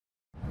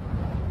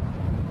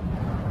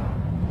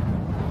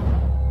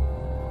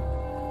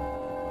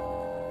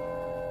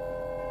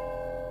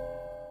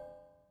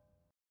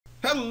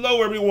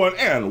Hello everyone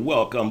and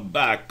welcome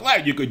back.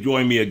 Glad you could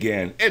join me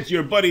again. It's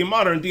your buddy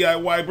Modern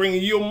DIY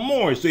bringing you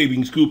more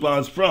savings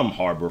coupons from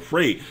Harbor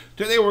Freight.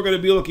 Today we're going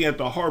to be looking at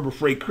the Harbor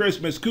Freight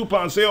Christmas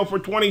coupon sale for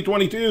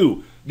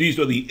 2022. These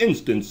are the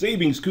instant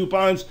savings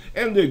coupons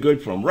and they're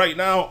good from right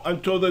now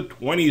until the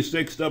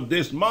 26th of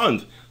this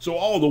month. So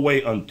all the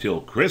way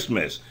until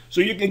Christmas.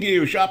 So you can get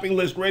your shopping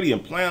list ready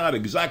and plan out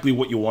exactly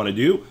what you want to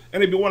do.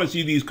 And if you want to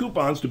see these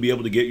coupons to be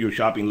able to get your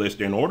shopping list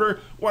in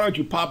order, why don't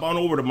you pop on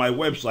over to my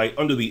website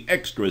under the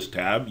Extras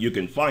tab. You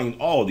can find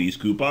all these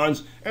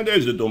coupons and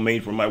there's a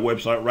domain for my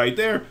website right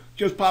there.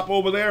 Just pop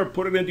over there,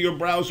 put it into your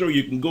browser.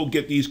 You can go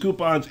get these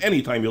coupons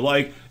anytime you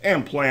like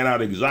and plan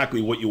out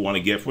exactly what you want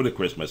to get for the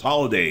Christmas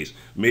holidays.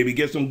 Maybe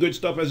get some good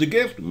stuff as a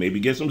gift, maybe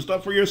get some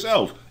stuff for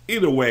yourself.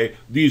 Either way,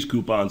 these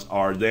coupons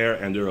are there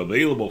and they're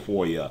available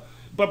for you.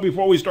 But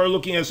before we start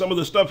looking at some of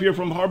the stuff here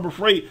from Harbor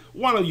Freight,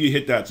 why don't you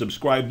hit that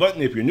subscribe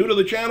button if you're new to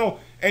the channel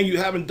and you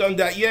haven't done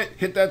that yet.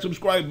 Hit that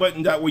subscribe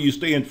button, that way you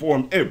stay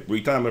informed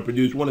every time I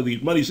produce one of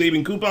these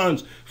money-saving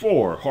coupons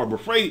for Harbor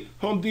Freight,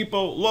 Home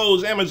Depot,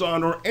 Lowe's,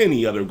 Amazon, or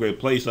any other great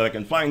place that I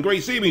can find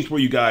great savings for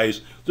you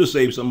guys to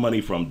save some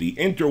money from the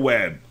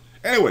interweb.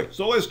 Anyway,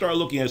 so let's start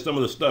looking at some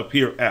of the stuff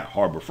here at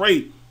Harbor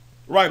Freight.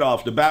 Right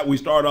off the bat, we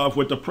start off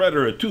with the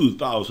Predator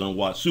 2000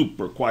 watt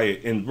super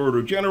quiet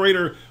inverter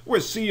generator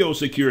with CO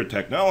Secure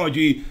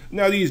technology.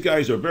 Now these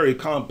guys are very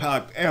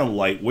compact and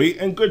lightweight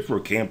and good for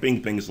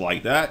camping, things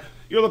like that.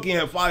 You're looking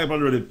at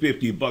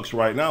 $550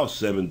 right now,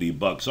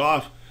 $70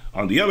 off.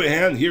 On the other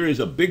hand, here is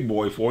a big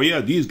boy for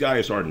you. These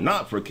guys are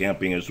not for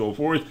camping and so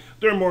forth.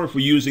 They're more for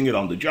using it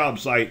on the job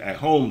site, at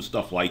home,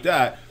 stuff like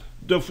that.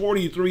 The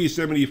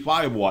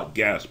 4375 watt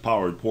gas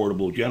powered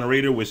portable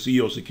generator with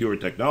CO Secure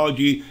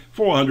technology,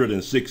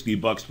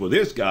 $460 for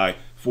this guy,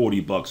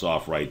 $40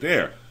 off right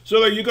there.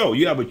 So there you go.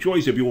 You have a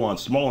choice if you want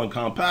small and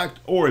compact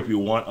or if you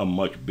want a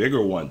much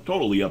bigger one.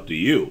 Totally up to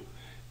you.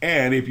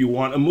 And if you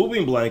want a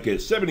moving blanket,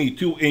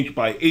 72 inch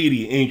by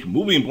 80 inch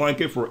moving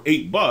blanket for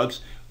 $8,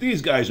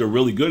 these guys are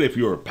really good if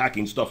you're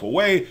packing stuff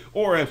away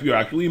or if you're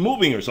actually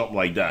moving or something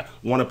like that.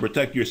 Want to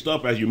protect your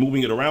stuff as you're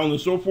moving it around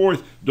and so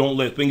forth. Don't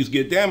let things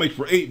get damaged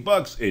for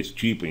 $8. It's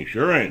cheap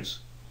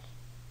insurance.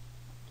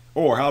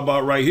 Or how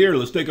about right here?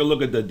 Let's take a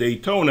look at the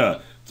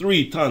Daytona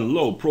 3-ton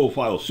low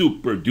profile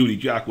super duty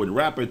jack with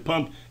rapid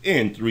pump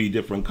in 3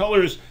 different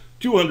colors.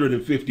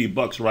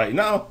 $250 right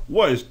now,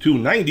 was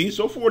 $290,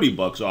 so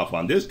 $40 off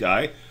on this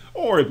guy.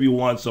 Or if you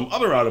want some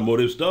other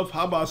automotive stuff,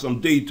 how about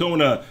some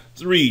Daytona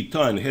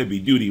 3-ton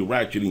heavy-duty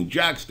ratcheting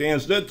jack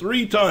stands, the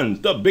 3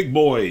 tons, the big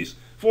boys.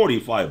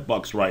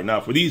 $45 right now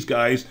for these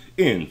guys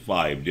in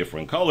 5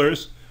 different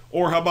colors.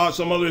 Or how about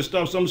some other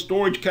stuff, some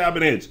storage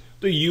cabinets,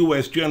 the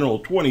US General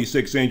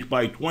 26 inch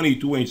by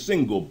 22 inch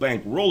single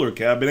bank roller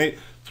cabinet,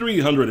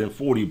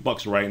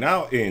 $340 right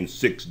now in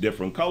 6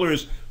 different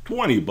colors.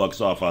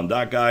 $20 off on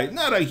that guy.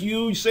 Not a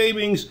huge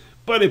savings,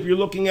 but if you're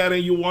looking at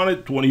it, you want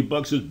it,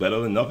 $20 is better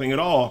than nothing at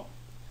all.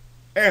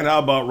 And how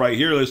about right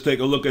here, let's take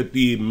a look at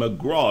the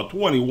McGraw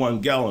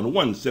 21-gallon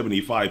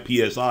 175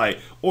 PSI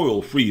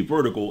oil-free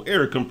vertical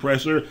air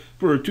compressor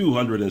for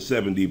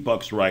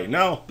 $270 right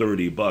now,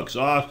 $30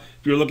 off.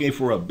 If you're looking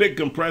for a big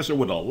compressor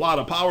with a lot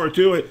of power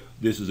to it,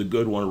 this is a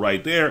good one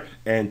right there,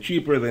 and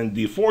cheaper than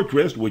the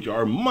Fortress, which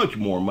are much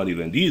more money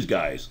than these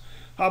guys.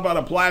 How about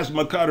a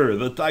plasma cutter,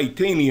 the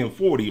titanium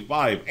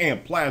 45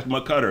 amp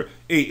plasma cutter,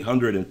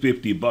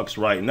 $850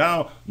 right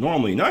now,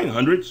 normally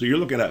 $900, so you're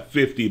looking at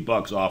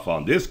 $50 off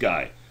on this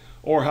guy.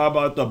 Or how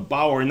about the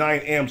Bauer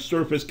 9 amp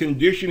surface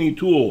conditioning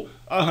tool,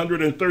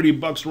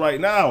 $130 right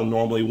now,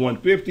 normally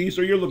 $150,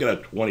 so you're looking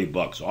at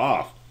 $20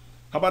 off.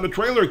 How about a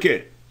trailer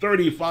kit?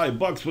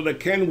 $35 for the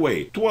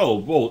Kenway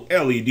 12 volt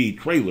LED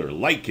trailer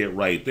light kit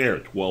right there,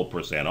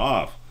 12%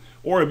 off.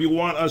 Or if you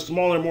want a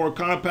smaller, more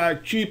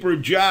compact, cheaper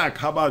jack,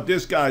 how about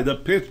this guy, the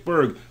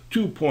Pittsburgh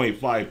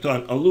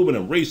 2.5-ton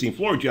aluminum racing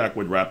floor jack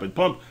with rapid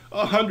pump,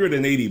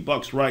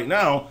 $180 right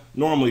now,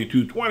 normally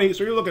 $220,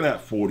 so you're looking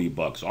at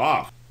 $40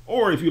 off.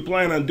 Or if you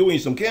plan on doing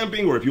some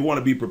camping or if you want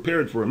to be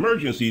prepared for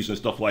emergencies and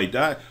stuff like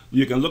that,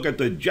 you can look at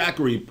the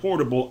Jackery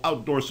Portable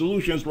Outdoor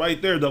Solutions right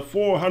there, the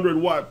 400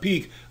 watt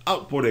peak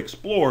Output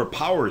Explorer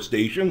power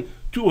station,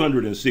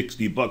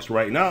 $260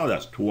 right now,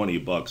 that's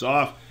 $20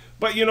 off.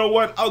 But you know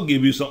what? I'll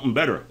give you something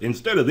better.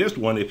 Instead of this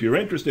one, if you're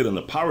interested in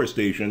the power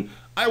station,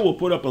 I will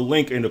put up a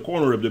link in the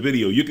corner of the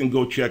video. You can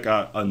go check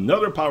out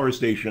another power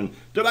station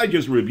that I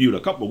just reviewed a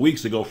couple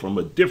weeks ago from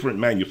a different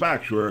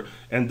manufacturer,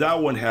 and that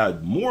one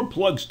had more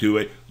plugs to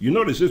it. You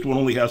notice this one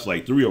only has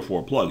like 3 or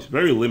 4 plugs,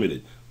 very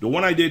limited. The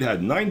one I did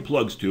had 9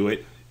 plugs to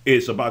it.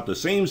 It's about the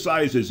same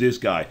size as this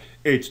guy.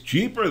 It's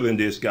cheaper than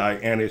this guy,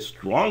 and it's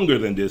stronger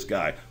than this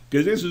guy.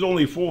 Because this is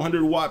only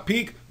 400 watt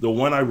peak, the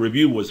one I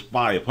reviewed was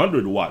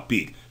 500 watt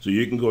peak. So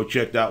you can go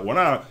check that one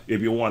out if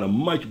you want a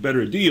much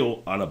better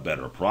deal on a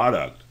better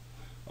product.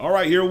 All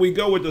right, here we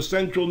go with the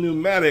Central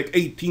Pneumatic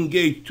 18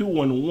 gauge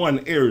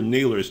 2-in-1 air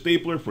nailer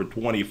stapler for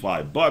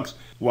 25 bucks.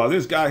 Well,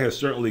 this guy has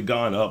certainly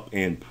gone up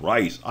in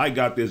price. I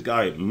got this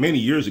guy many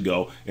years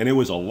ago and it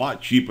was a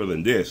lot cheaper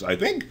than this. I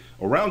think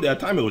around that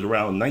time it was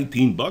around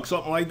 19 bucks,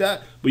 something like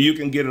that. But you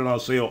can get it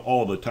on sale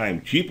all the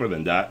time cheaper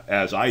than that,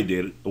 as I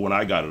did when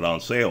I got it on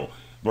sale.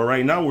 But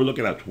right now we're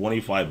looking at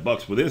 25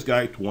 bucks for this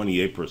guy,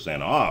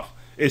 28% off.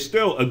 It's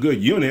still a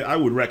good unit. I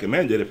would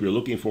recommend it if you're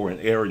looking for an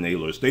air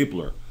nailer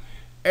stapler.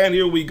 And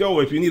here we go.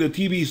 If you need a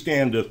TV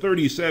stand, a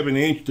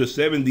 37-inch to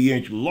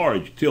 70-inch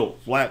large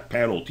tilt flat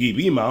panel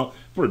TV mount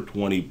for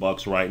 20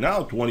 bucks right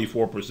now,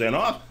 24%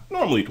 off,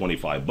 normally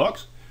 25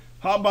 bucks.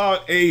 How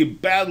about a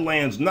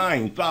Badlands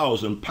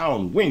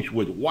 9,000-pound winch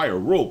with wire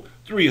rope,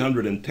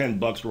 310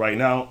 bucks right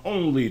now,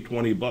 only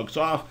 20 bucks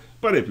off.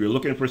 But if you're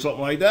looking for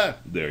something like that,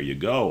 there you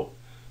go.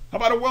 How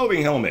about a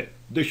welding helmet?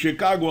 The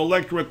Chicago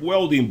Electric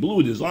Welding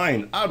Blue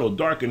Design Auto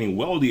Darkening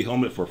Welding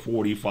Helmet for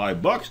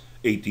 45 bucks.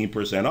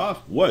 18%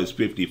 off, was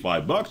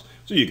 55 bucks,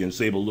 so you can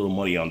save a little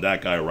money on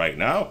that guy right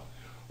now.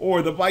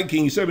 Or the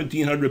Viking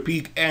 1700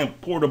 peak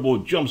amp portable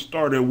jump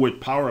starter with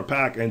power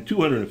pack and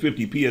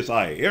 250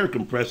 psi air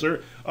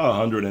compressor,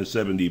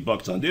 170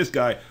 bucks on this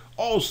guy,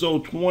 also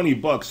 20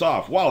 bucks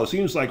off. Wow, it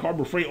seems like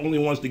Harbor Freight only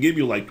wants to give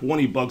you like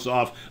 20 bucks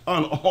off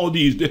on all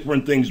these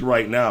different things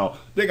right now.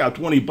 They got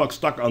 20 bucks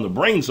stuck on the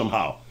brain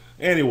somehow.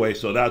 Anyway,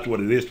 so that's what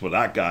it is for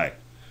that guy.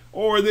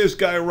 Or this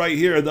guy right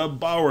here, the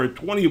Bauer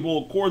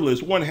 20-volt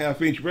cordless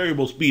 1/2-inch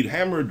variable speed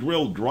hammer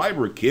drill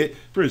driver kit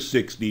for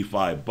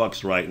 65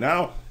 bucks right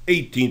now,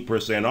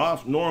 18%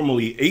 off,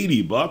 normally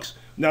 80 bucks.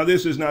 Now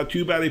this is not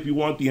too bad if you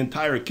want the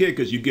entire kit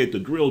because you get the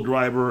drill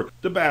driver,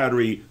 the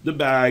battery, the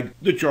bag,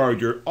 the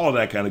charger, all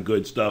that kind of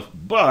good stuff.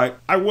 But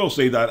I will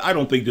say that I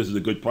don't think this is a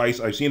good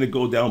price. I've seen it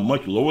go down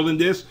much lower than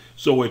this.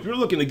 So if you're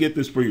looking to get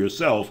this for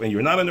yourself and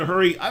you're not in a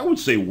hurry, I would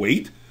say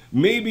wait.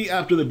 Maybe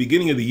after the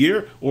beginning of the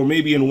year, or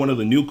maybe in one of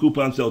the new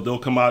coupon sales, they'll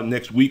come out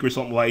next week or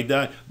something like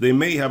that. They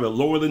may have it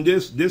lower than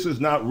this. This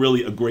is not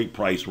really a great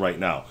price right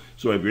now.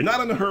 So if you're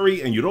not in a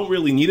hurry and you don't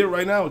really need it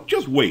right now,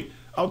 just wait.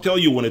 I'll tell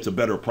you when it's a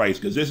better price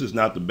because this is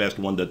not the best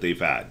one that they've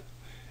had.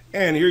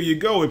 And here you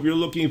go. If you're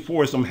looking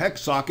for some hex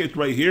sockets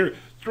right here,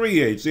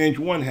 3/8-inch,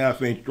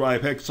 1/2-inch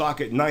drive hex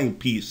socket,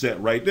 9-piece set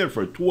right there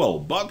for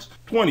 12 bucks,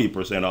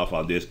 20% off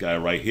on this guy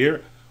right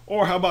here.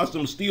 Or how about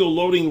some steel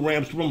loading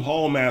ramps from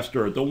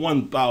Hallmaster, the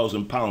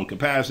 1,000-pound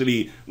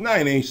capacity,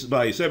 9-inch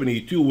by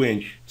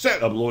 72-inch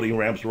set of loading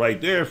ramps right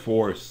there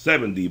for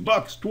 70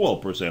 bucks,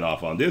 12%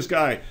 off on this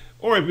guy.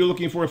 Or if you're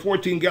looking for a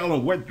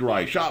 14-gallon wet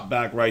dry shop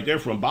vac right there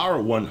from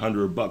Bauer,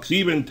 100 bucks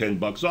even, 10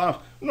 bucks off,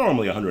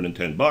 normally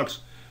 110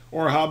 bucks.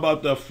 Or how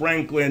about the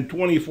Franklin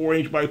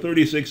 24-inch by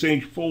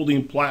 36-inch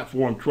folding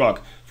platform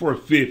truck for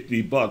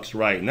 50 bucks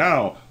right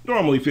now.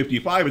 Normally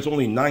 55, it's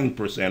only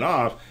 9%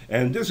 off.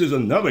 And this is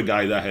another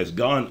guy that has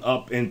gone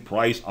up in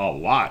price a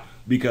lot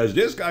because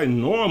this guy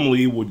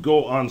normally would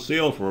go on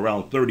sale for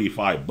around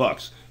 35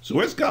 bucks. So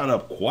it's gone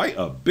up quite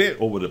a bit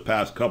over the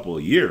past couple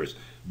of years.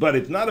 But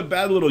it's not a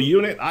bad little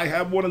unit. I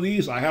have one of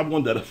these. I have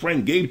one that a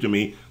friend gave to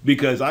me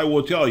because I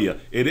will tell you,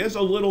 it is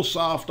a little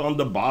soft on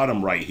the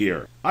bottom right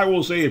here. I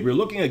will say if you're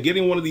looking at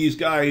getting one of these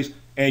guys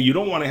and you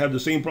don't want to have the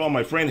same problem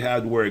my friend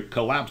had where it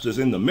collapses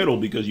in the middle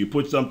because you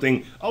put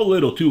something a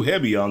little too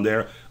heavy on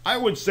there, I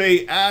would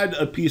say add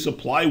a piece of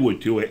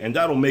plywood to it and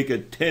that'll make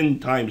it 10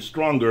 times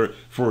stronger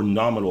for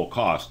nominal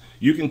cost.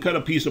 You can cut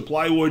a piece of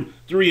plywood,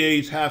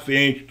 3/8,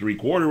 1/2-inch,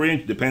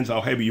 3/4-inch, depends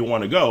how heavy you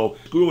want to go,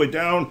 screw it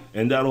down,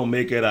 and that'll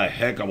make it a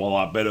heck of a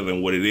lot better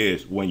than what it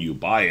is when you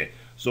buy it.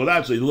 So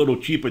that's a little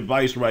cheap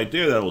advice right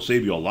there that'll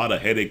save you a lot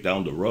of headache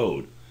down the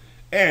road.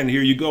 And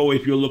here you go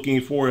if you're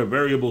looking for a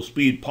variable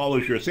speed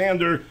polisher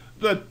sander,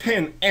 the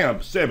 10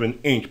 amp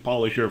 7-inch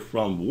polisher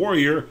from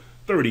Warrior,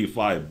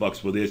 35 bucks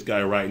for this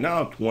guy right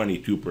now,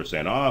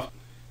 22% off.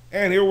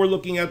 And here we're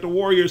looking at the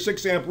Warrior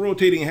 6 amp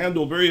rotating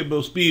handle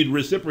variable speed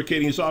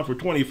reciprocating saw for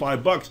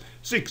 25 bucks,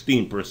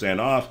 16%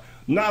 off.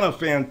 Not a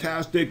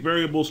fantastic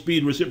variable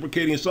speed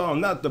reciprocating saw,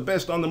 not the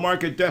best on the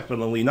market,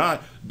 definitely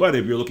not. But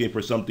if you're looking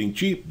for something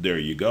cheap, there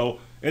you go.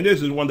 And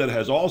this is one that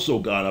has also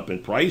gone up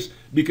in price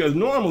because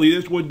normally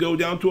this would go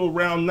down to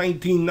around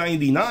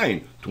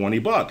 $19.99, 20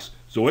 bucks.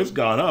 So it's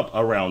gone up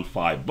around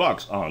 5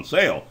 bucks on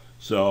sale.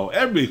 So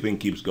everything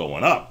keeps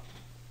going up.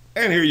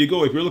 And here you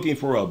go if you're looking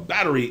for a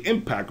battery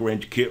impact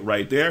wrench kit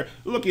right there.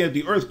 Looking at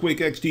the Earthquake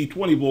XT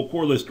 20-volt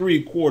cordless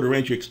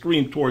 3/4-inch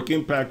extreme torque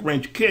impact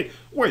wrench kit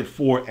with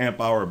 4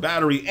 amp hour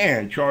battery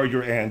and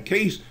charger and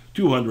case.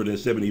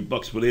 270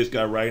 bucks for this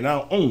guy right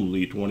now,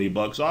 only 20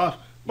 bucks off,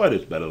 but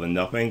it's better than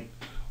nothing.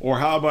 Or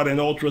how about an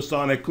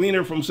ultrasonic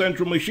cleaner from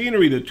Central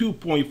Machinery, the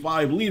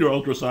 2.5 liter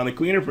ultrasonic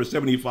cleaner for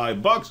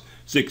 75 bucks,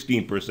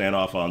 16%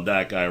 off on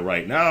that guy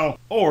right now.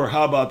 Or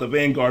how about the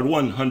Vanguard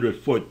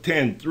 100-foot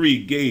 10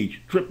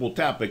 3-gauge triple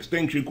tap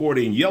extension cord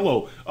in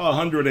yellow,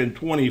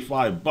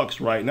 125 bucks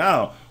right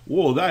now.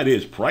 Whoa, that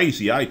is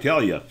pricey, I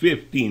tell you,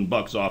 15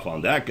 bucks off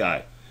on that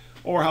guy.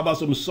 Or how about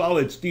some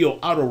solid steel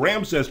Auto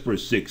Ramses for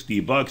 60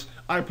 bucks?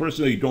 I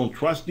personally don't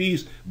trust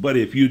these, but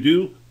if you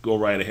do, go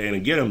right ahead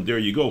and get them. There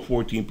you go,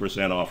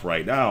 14% off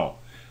right now.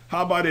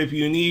 How about if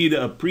you need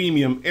a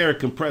premium air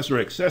compressor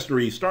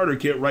accessory starter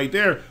kit right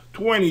there,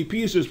 20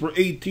 pieces for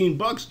 18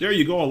 bucks. There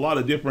you go, a lot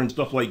of different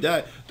stuff like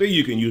that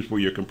you can use for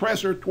your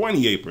compressor,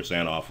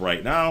 28% off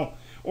right now.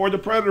 Or the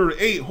Predator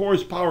 8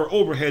 horsepower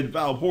overhead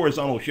valve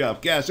horizontal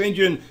shaft gas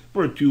engine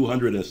for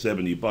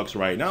 270 bucks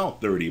right now,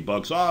 30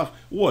 bucks off,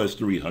 was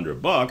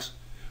 300 bucks.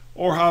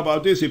 Or how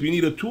about this, if you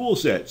need a tool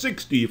set,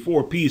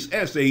 64-piece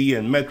SAE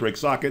and metric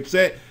socket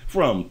set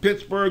from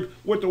Pittsburgh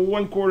with a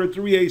 1/4,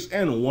 3/8,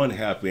 and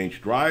 1/2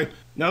 inch drive.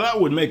 Now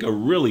that would make a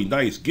really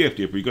nice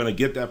gift if you're going to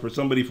get that for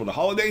somebody for the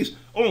holidays.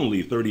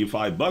 Only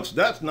 35 bucks.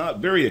 That's not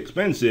very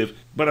expensive,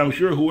 but I'm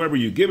sure whoever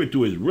you give it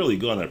to is really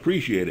going to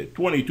appreciate it.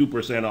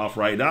 22% off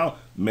right now.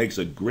 Makes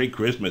a great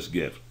Christmas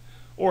gift.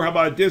 Or how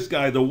about this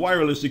guy, the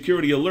wireless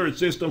security alert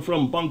system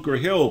from Bunker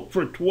Hill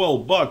for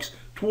 12 bucks.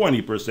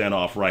 20%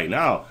 off right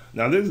now.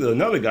 Now this is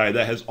another guy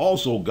that has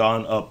also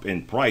gone up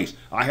in price.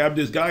 I have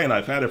this guy and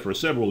I've had it for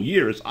several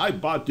years. I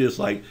bought this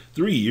like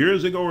 3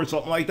 years ago or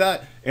something like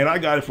that, and I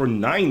got it for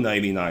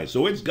 $9.99.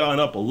 So it's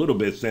gone up a little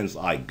bit since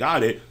I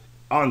got it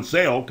on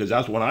sale, because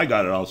that's when I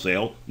got it on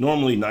sale.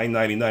 Normally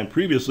 $9.99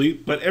 previously,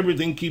 but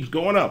everything keeps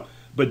going up.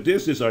 But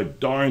this is a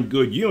darn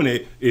good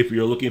unit if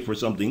you're looking for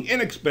something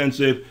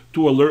inexpensive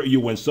to alert you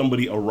when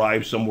somebody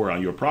arrives somewhere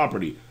on your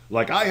property.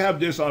 Like I have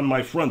this on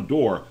my front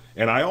door,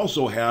 and I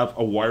also have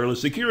a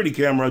wireless security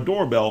camera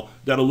doorbell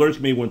that alerts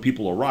me when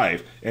people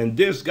arrive. And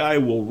this guy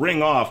will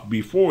ring off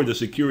before the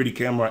security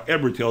camera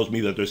ever tells me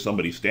that there's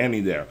somebody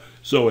standing there.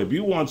 So if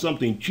you want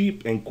something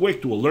cheap and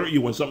quick to alert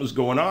you when something's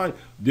going on,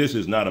 this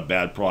is not a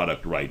bad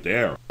product right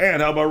there.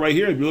 And how about right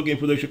here, if you're looking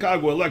for the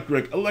Chicago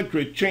Electric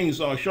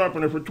chainsaw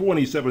sharpener for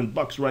 27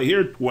 bucks right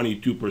here,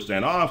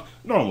 22% off,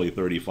 normally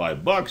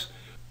 35 bucks.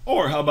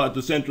 Or how about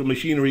the Central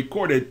Machinery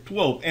corded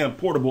 12 amp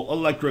portable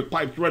electric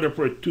pipe threader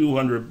for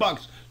 200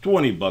 bucks,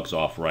 20 bucks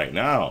off right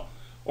now.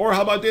 Or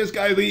how about this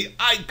guy, the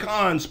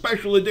Icon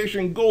Special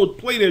Edition gold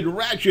plated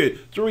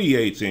ratchet,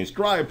 3/8 inch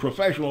drive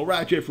professional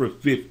ratchet for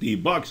 50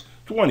 bucks,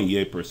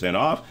 28%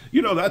 off.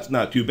 You know, that's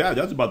not too bad.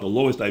 That's about the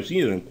lowest I've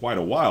seen it in quite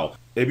a while.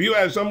 If you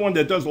have someone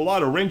that does a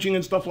lot of wrenching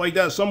and stuff like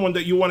that, someone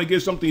that you want to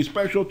give something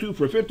special to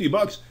for 50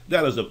 bucks,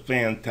 that is a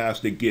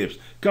fantastic gift.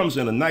 Comes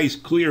in a nice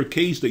clear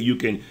case that you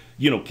can,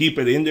 keep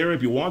it in there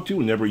if you want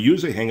to, never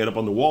use it, hang it up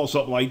on the wall,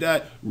 something like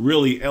that.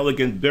 Really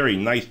elegant, very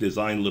nice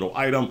design little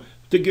item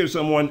to give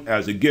someone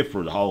as a gift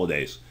for the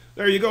holidays.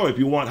 There you go. If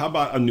you want, how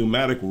about a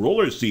pneumatic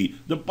roller seat?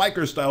 The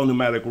biker style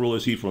pneumatic roller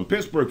seat from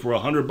Pittsburgh for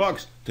 100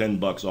 bucks, 10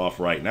 bucks off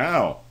right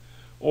now.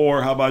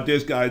 Or how about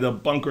this guy, the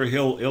Bunker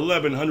Hill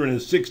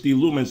 1160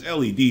 lumens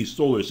LED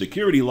solar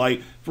security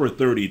light for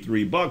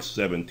 33 bucks,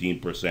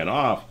 17%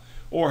 off.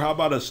 Or how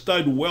about a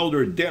stud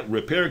welder dent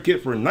repair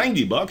kit for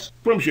 90 bucks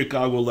from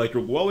Chicago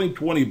Electric Welding,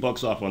 20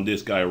 bucks off on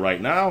this guy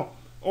right now.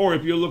 Or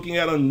if you're looking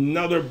at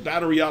another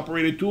battery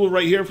operated tool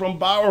right here from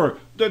Bauer,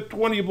 the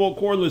 20 volt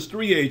cordless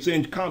 3/8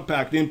 inch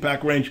compact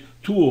impact wrench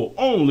tool,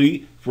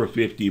 only for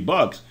 50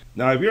 bucks.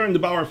 Now, if you're in the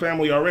Bauer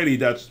family already,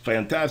 that's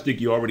fantastic.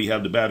 You already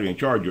have the battery and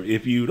charger.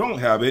 If you don't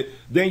have it,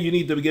 then you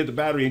need to get the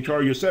battery and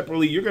charger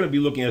separately. You're going to be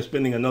looking at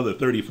spending another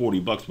 30,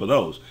 40 bucks for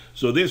those.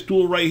 So this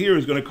tool right here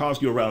is going to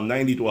cost you around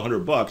 90 to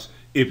 100 bucks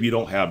if you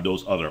don't have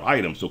those other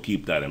items. So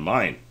keep that in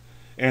mind.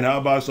 And how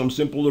about some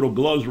simple little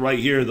gloves right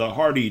here, the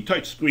Hardy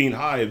Touchscreen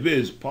High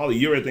Vis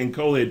polyurethane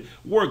coated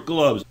work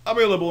gloves,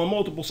 available in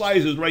multiple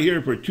sizes right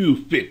here for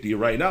 $250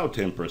 right now,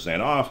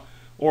 10% off.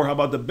 Or how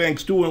about the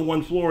Banks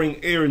 2-in-1 flooring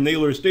air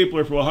nailer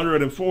stapler for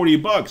 140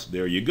 bucks?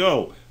 There you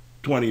go,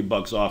 20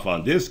 bucks off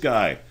on this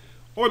guy.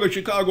 Or the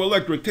Chicago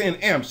Electric 10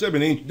 amp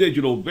 7-inch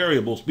digital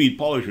variable speed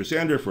polisher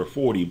sander for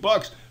 40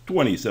 bucks,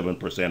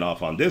 27%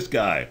 off on this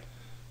guy.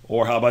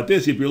 Or how about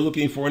this, if you're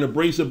looking for an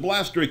abrasive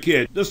blaster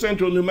kit, the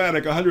Central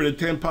Pneumatic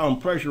 110-pound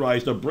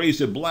pressurized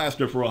abrasive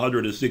blaster for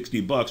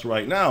 160 bucks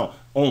right now,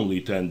 only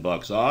 10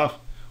 bucks off.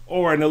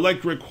 Or an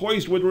electric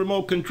hoist with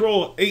remote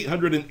control,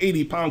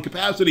 880-pound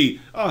capacity,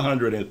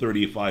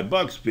 135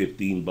 bucks,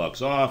 15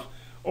 bucks off.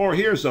 Or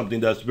here's something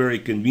that's very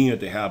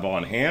convenient to have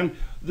on hand,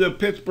 the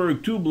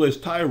Pittsburgh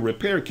tubeless tire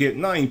repair kit,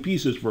 9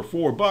 pieces for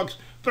 4 bucks,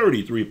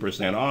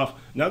 33% off.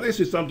 Now this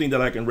is something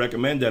that I can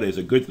recommend that is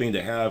a good thing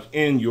to have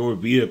in your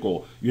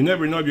vehicle. You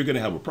never know if you're going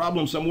to have a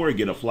problem somewhere,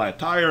 get a flat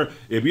tire.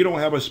 If you don't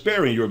have a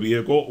spare in your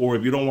vehicle, or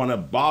if you don't want to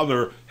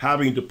bother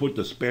having to put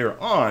the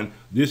spare on,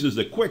 this is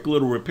a quick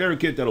little repair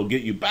kit that'll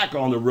get you back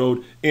on the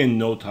road in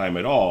no time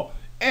at all.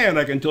 And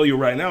I can tell you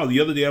right now, the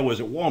other day I was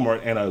at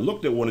Walmart and I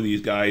looked at one of these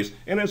guys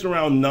and it's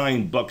around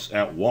 9 bucks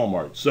at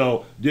Walmart.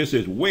 So this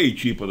is way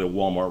cheaper than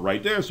Walmart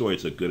right there, so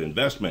it's a good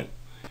investment.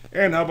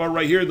 And how about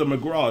right here, the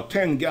McGraw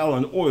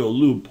 10-gallon oil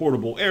lube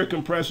portable air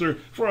compressor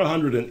for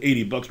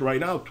 180 bucks right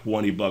now,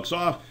 20 bucks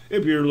off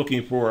if you're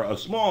looking for a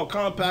small,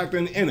 compact,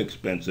 and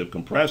inexpensive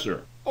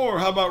compressor. Or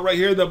how about right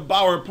here, the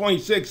Bauer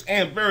 0.6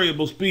 amp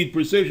variable speed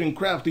precision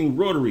crafting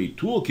rotary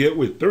toolkit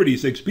with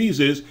 36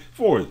 pieces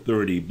for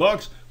 30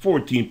 bucks,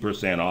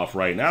 14% off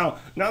right now.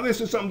 Now,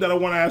 this is something that I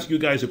want to ask you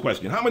guys a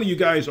question. How many of you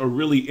guys are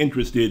really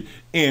interested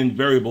in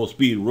variable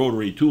speed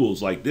rotary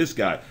tools like this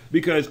guy?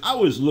 Because I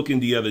was looking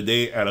the other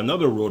day at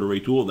another rotary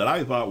tool that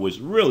I thought was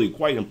really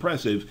quite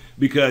impressive,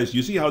 because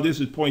you see how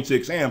this is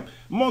 0.6 amp.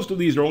 Most of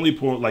these are only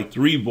for like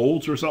 3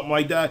 volts or something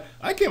like that.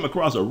 I came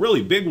across a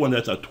really big one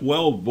that's a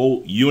 12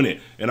 volt unit,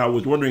 and I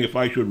was wondering if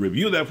I should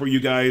review that for you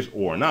guys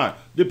or not.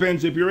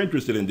 Depends if you're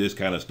interested in this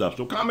kind of stuff.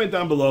 So comment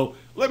down below.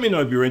 Let me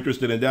know if you're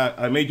interested in that.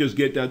 I may just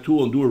get that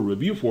tool and do a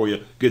review for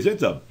you, because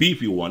it's a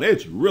beefy one.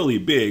 It's really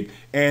big,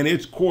 and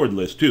it's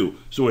cordless too.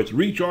 So it's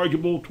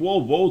rechargeable,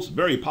 12 volts,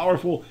 very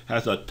powerful,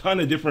 has a ton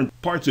of different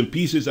parts and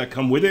pieces that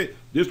come with it.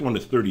 This one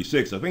is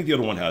 36. I think the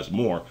other one has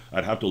more.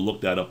 I'd have to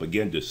look that up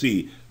again to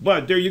see.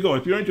 But there you go.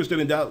 If you're interested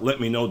in that,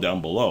 let me know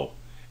down below.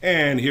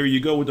 And here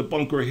you go with the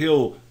Bunker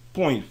Hill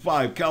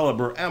 .5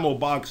 caliber ammo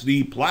box,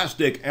 the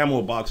plastic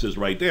ammo boxes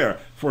right there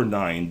for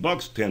 $9,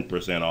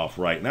 10% off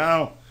right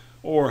now.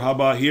 Or how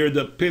about here,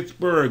 the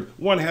Pittsburgh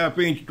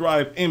 1/2 inch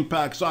drive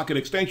impact socket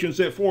extension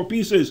set, 4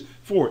 pieces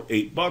for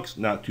 $8,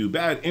 not too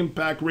bad,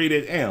 impact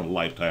rated and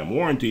lifetime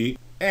warranty.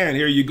 And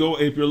here you go,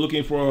 if you're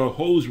looking for a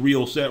hose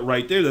reel set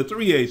right there, the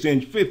 3/8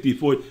 inch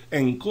 50-foot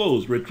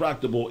enclosed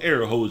retractable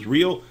air hose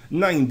reel,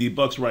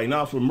 $90 right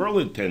now from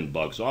Merlin,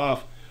 $10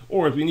 off.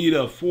 Or if you need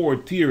a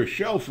 4-tier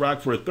shelf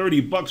rack for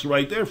 $30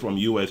 right there from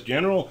US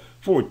General,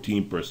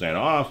 14%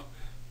 off.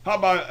 How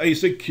about a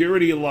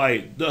security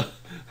light? The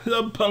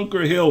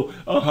Bunker Hill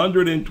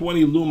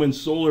 120 lumen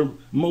solar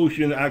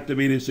motion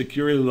activated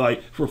security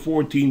light for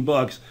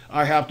 $14.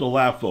 I have to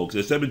laugh, folks.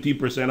 It's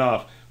 17%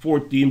 off,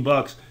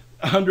 $14.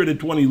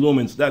 120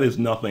 lumens, that is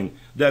nothing.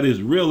 That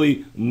is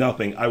really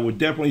nothing. I would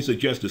definitely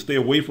suggest to stay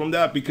away from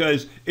that,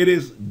 because it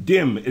is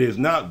dim. It is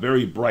not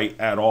very bright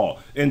at all.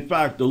 In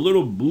fact, the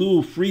little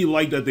blue free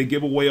light that they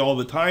give away all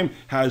the time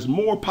has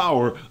more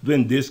power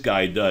than this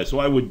guy does. So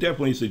I would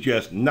definitely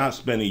suggest not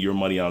spending your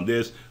money on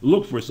this.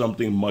 Look for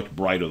something much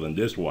brighter than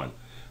this one.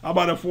 How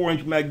about a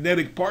 4-inch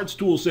magnetic parts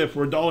tool set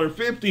for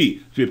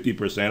 $1.50?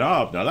 50%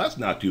 off. Now that's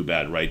not too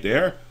bad right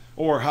there.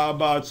 Or how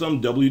about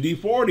some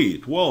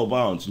WD-40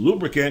 12-ounce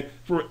lubricant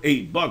for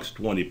 $8,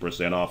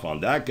 20% off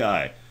on that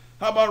guy.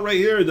 How about right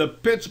here, the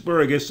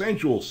Pittsburgh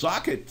Essential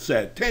Socket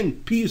Set, 10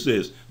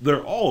 pieces.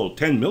 They're all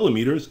 10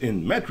 millimeters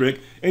in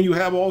metric, and you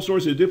have all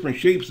sorts of different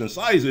shapes and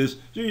sizes,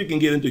 so you can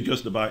get into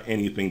just about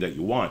anything that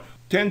you want.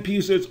 10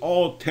 pieces,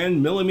 all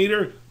 10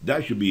 millimeter.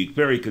 That should be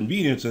very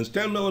convenient, since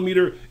 10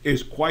 millimeter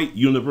is quite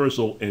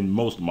universal in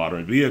most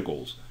modern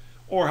vehicles.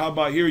 Or how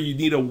about here, you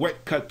need a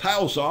wet cut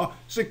tile saw,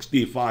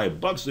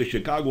 $65, the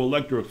Chicago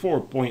Electric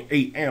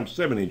 4.8 amp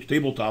 7-inch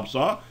tabletop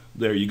saw.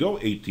 There you go,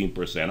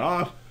 18%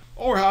 off.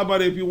 Or how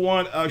about if you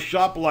want a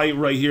shop light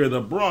right here, the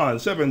Braun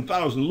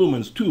 7000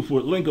 lumens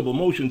 2-foot linkable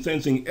motion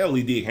sensing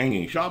LED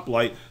hanging shop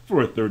light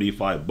for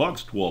 $35,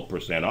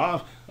 12%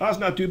 off. That's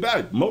not too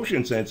bad.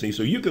 Motion sensing,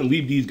 so you can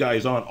leave these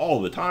guys on all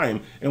the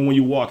time, and when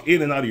you walk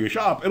in and out of your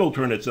shop, it'll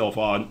turn itself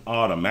on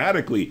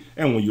automatically,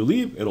 and when you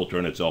leave, it'll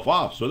turn itself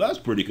off. So that's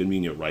pretty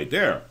convenient right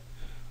there.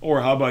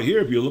 Or how about here,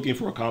 if you're looking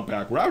for a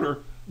compact router,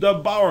 the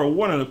Bauer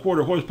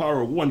 1.25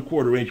 horsepower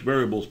 1/4 inch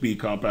variable speed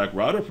compact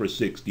router for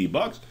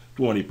 $60,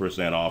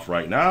 20% off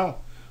right now.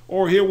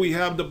 Or here we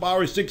have the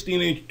Bauer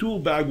 16-inch tool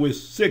bag with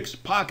 6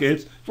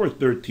 pockets for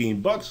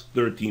 $13,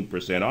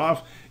 13%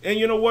 off. And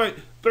you know what?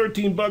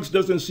 $13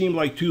 doesn't seem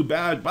like too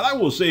bad, but I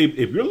will say,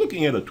 if you're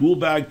looking at a tool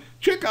bag,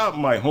 check out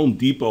my Home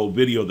Depot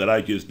video that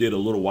I just did a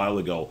little while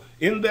ago.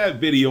 In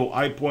that video,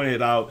 I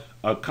pointed out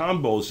a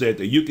combo set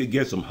that you could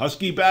get some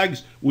Husky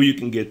bags, where you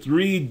can get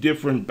 3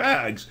 different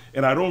bags,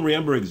 and I don't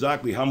remember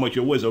exactly how much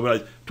it was. It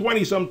was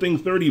 20 something,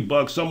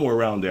 $30, somewhere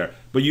around there.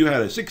 But you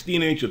had a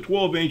 16-inch, a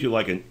 12-inch, or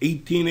like an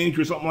 18-inch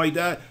or something like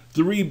that.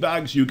 3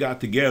 bags you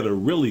got together,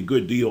 really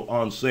good deal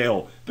on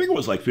sale. I think it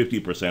was like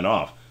 50%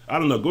 off. I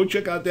don't know, go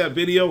check out that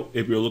video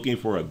if you're looking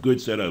for a good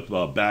set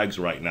of bags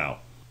right now.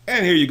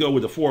 And here you go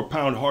with the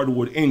 4-pound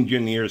hardwood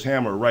engineer's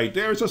hammer right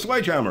there. It's a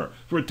sledgehammer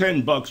for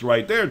 $10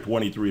 right there,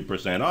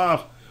 23%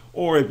 off.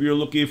 Or if you're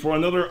looking for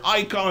another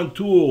Icon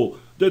tool,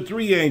 the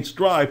 3/8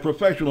 drive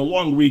professional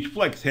long reach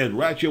flex head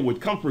ratchet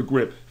with comfort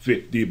grip,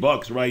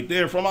 $50 right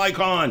there from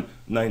Icon,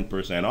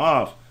 9%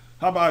 off.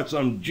 How about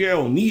some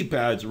gel knee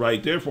pads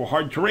right there for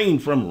hard terrain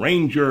from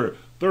Ranger,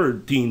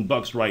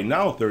 $13 right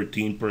now,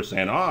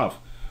 13% off.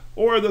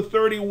 Or the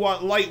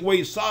 30-watt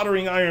lightweight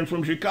soldering iron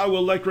from Chicago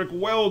Electric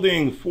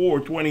Welding,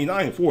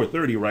 $429,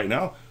 $430 right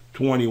now,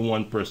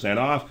 21%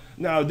 off.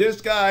 Now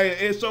this guy,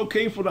 it's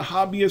okay for the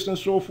hobbyists and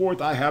so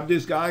forth. I have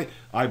this guy.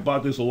 I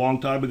bought this a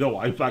long time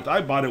ago. In fact,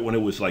 I bought it when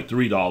it was like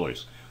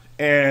 $3.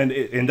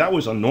 And that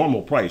was a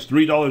normal price.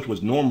 $3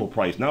 was normal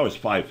price. Now it's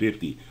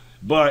 $5.50.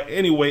 But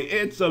anyway,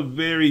 it's a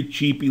very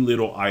cheapy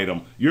little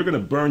item. You're going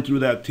to burn through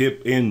that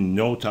tip in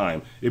no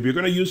time. If you're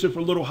going to use it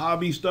for little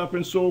hobby stuff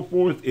and so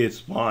forth, it's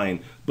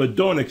fine. But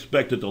don't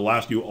expect it to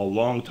last you a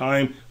long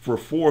time. For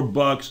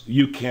 $4,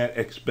 you can't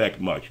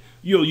expect much.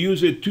 You'll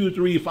use it 2,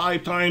 3,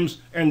 5 times,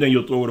 and then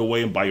you'll throw it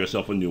away and buy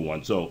yourself a new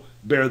one. So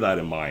bear that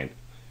in mind.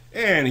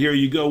 And here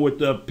you go with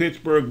the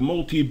Pittsburgh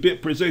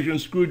multi-bit precision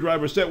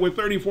screwdriver set with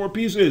 34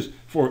 pieces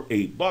for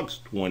 $8,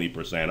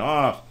 20%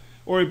 off.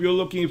 Or if you're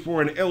looking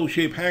for an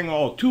L-shaped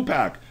hang-all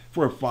 2-pack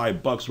for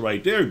 $5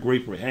 right there,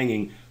 great for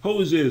hanging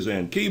hoses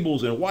and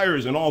cables and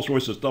wires and all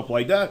sorts of stuff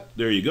like that.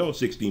 There you go,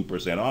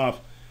 16%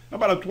 off. How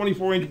about a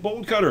 24-inch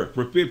bolt cutter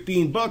for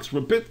 $15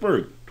 from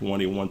Pittsburgh,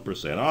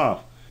 21%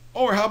 off.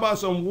 Or how about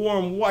some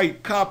warm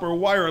white copper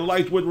wire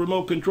lights with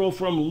remote control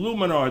from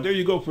Luminar? There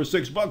you go for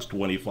 $6,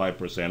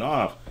 25%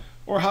 off.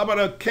 Or how about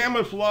a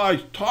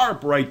camouflage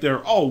tarp right there,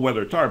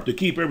 all-weather tarp to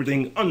keep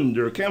everything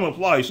under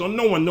camouflage so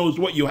no one knows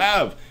what you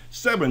have.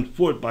 7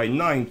 foot by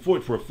 9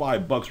 foot for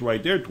 $5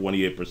 right there,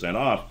 28%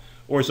 off.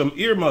 Or some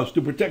earmuffs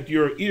to protect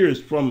your ears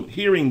from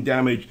hearing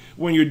damage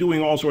when you're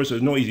doing all sorts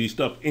of noisy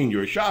stuff in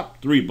your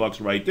shop.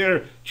 $3 right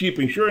there. Cheap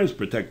insurance,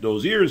 protect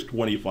those ears,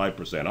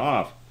 25%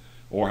 off.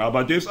 Or how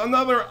about this?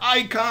 Another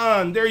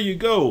icon. There you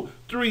go.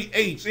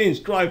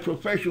 3/8-inch Drive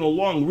Professional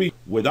long reach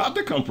without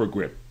the comfort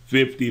grip.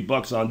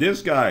 $50 on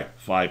this guy,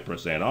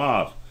 5%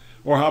 off.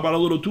 Or how about a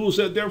little tool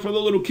set there for the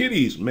little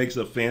kiddies? Makes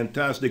a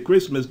fantastic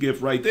Christmas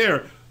gift right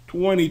there.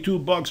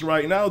 $22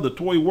 right now. The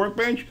toy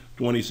workbench,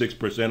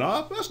 26%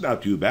 off. That's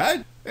not too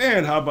bad.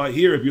 And how about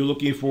here if you're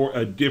looking for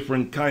a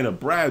different kind of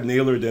brad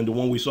nailer than the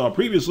one we saw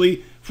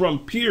previously from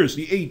Pierce,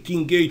 the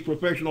 18-gauge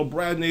professional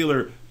brad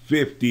nailer,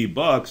 $50,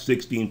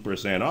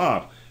 16%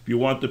 off. If you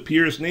want the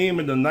Pierce name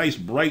and the nice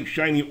bright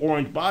shiny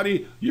orange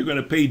body, you're going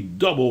to pay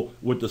double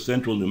what the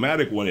Central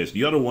Pneumatic one is.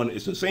 The other one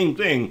is the same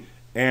thing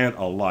and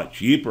a lot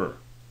cheaper.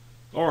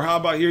 Or how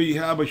about here you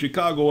have a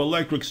Chicago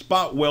Electric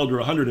spot welder,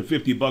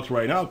 $150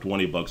 right now,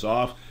 20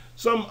 off.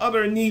 Some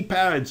other knee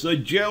pads, a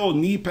gel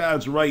knee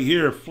pads right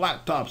here,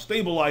 flat top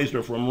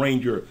stabilizer from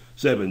Ranger,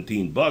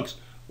 $17.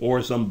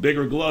 Or some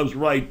bigger gloves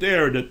right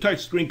there, the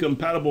touchscreen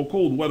compatible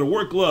cold weather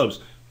work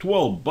gloves,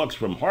 $12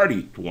 from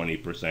Hardy,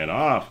 20%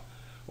 off.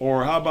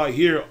 Or how about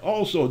here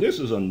also, this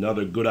is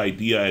another good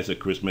idea as a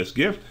Christmas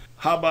gift.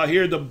 How about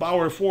here the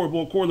Bauer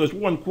 4-volt cordless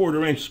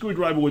 1/4-inch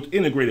screwdriver with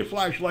integrated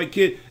flashlight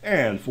kit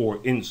and 4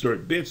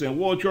 insert bits and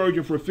wall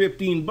charger for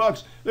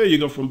 $15. There you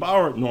go from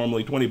Bauer,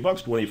 normally $20,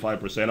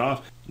 25%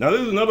 off. Now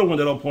this is another one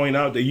that I'll point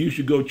out that you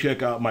should go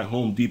check out my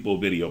Home Depot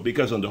video,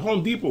 because on the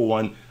Home Depot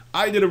one,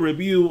 I did a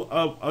review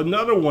of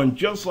another one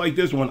just like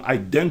this one,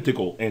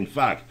 identical in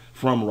fact,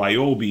 from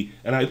Ryobi,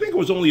 and I think it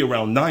was only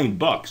around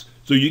 $9.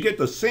 So you get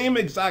the same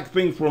exact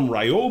thing from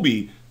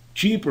Ryobi,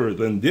 cheaper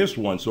than this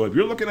one. So if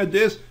you're looking at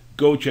this,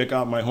 go check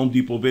out my Home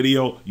Depot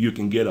video. You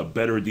can get a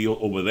better deal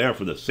over there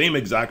for the same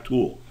exact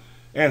tool.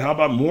 And how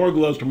about more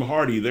gloves from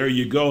Hardy? There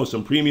you go,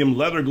 some premium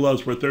leather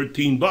gloves for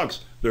 $13,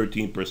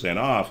 13%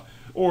 off.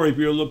 Or if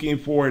you're looking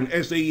for an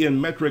SAE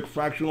and metric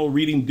fractional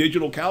reading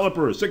digital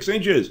caliper, 6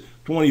 inches,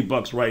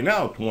 $20 right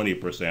now,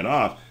 20%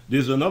 off.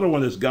 This is another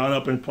one that's gone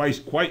up in price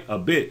quite a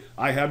bit.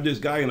 I have this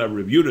guy and I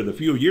reviewed it a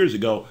few years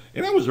ago,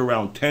 and it was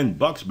around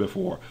 $10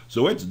 before,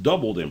 so it's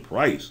doubled in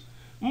price.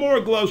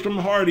 More gloves from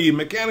Hardy,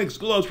 mechanics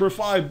gloves for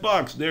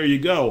 $5, there you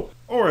go.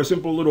 Or a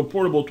simple little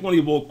portable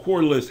 20-volt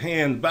cordless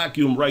hand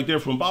vacuum right there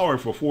from Bauer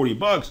for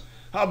 $40.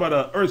 How about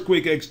a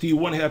Earthquake XT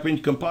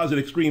 1/2-inch composite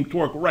extreme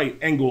torque right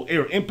angle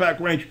air impact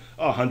wrench,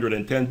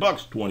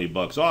 $110, 20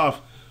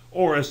 off.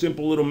 Or a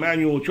simple little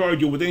manual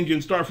charger with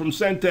engine start from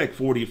Centec,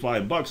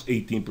 $45,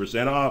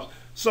 18% off.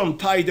 Some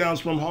tie downs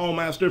from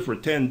Hallmaster for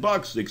 $10,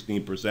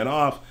 16%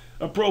 off.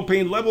 A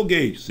propane level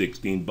gauge,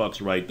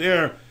 $16 right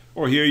there.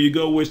 Or here you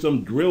go with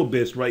some drill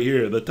bits right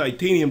here. The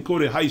titanium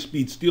coated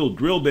high-speed steel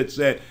drill bit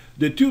set,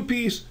 the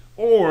 2-piece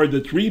or the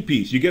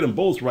 3-piece. You get them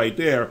both right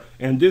there.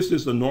 And this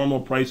is the normal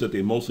price that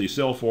they mostly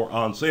sell for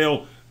on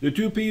sale. The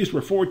 2-piece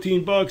for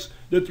 $14,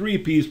 the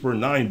 3-piece for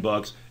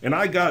 $9. And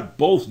I got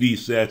both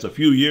these sets a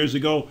few years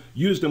ago,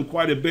 used them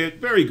quite a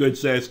bit. Very good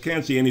sets,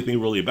 can't see anything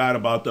really bad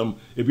about them.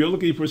 If you're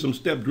looking for some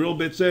step drill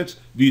bit sets,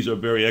 these are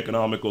very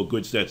economical,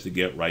 good sets to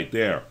get right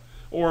there.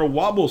 Or a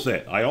wobble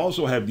set, I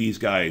also have these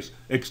guys.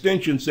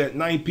 Extension set,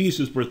 9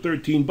 pieces for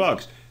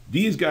 $13.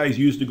 These guys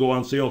used to go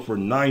on sale for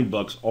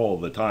 $9 all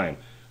the time.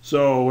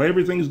 So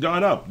everything's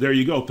gone up. There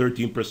you go,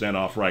 13%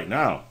 off right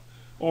now.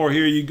 Or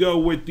here you go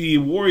with the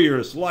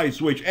Warrior slide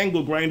switch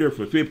angle grinder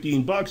for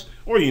 $15.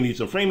 Or you need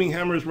some framing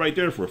hammers right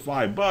there for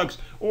 $5.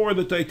 Or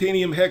the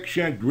titanium hex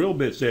shank drill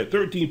bit set,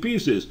 13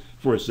 pieces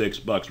for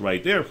 $6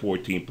 right there,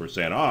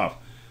 14% off.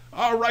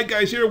 Alright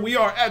guys, here we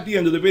are at the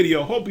end of the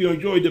video. Hope you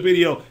enjoyed the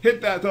video.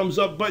 Hit that thumbs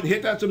up button,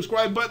 hit that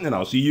subscribe button, and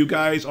I'll see you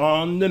guys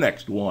on the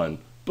next one.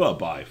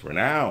 Bye-bye for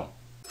now.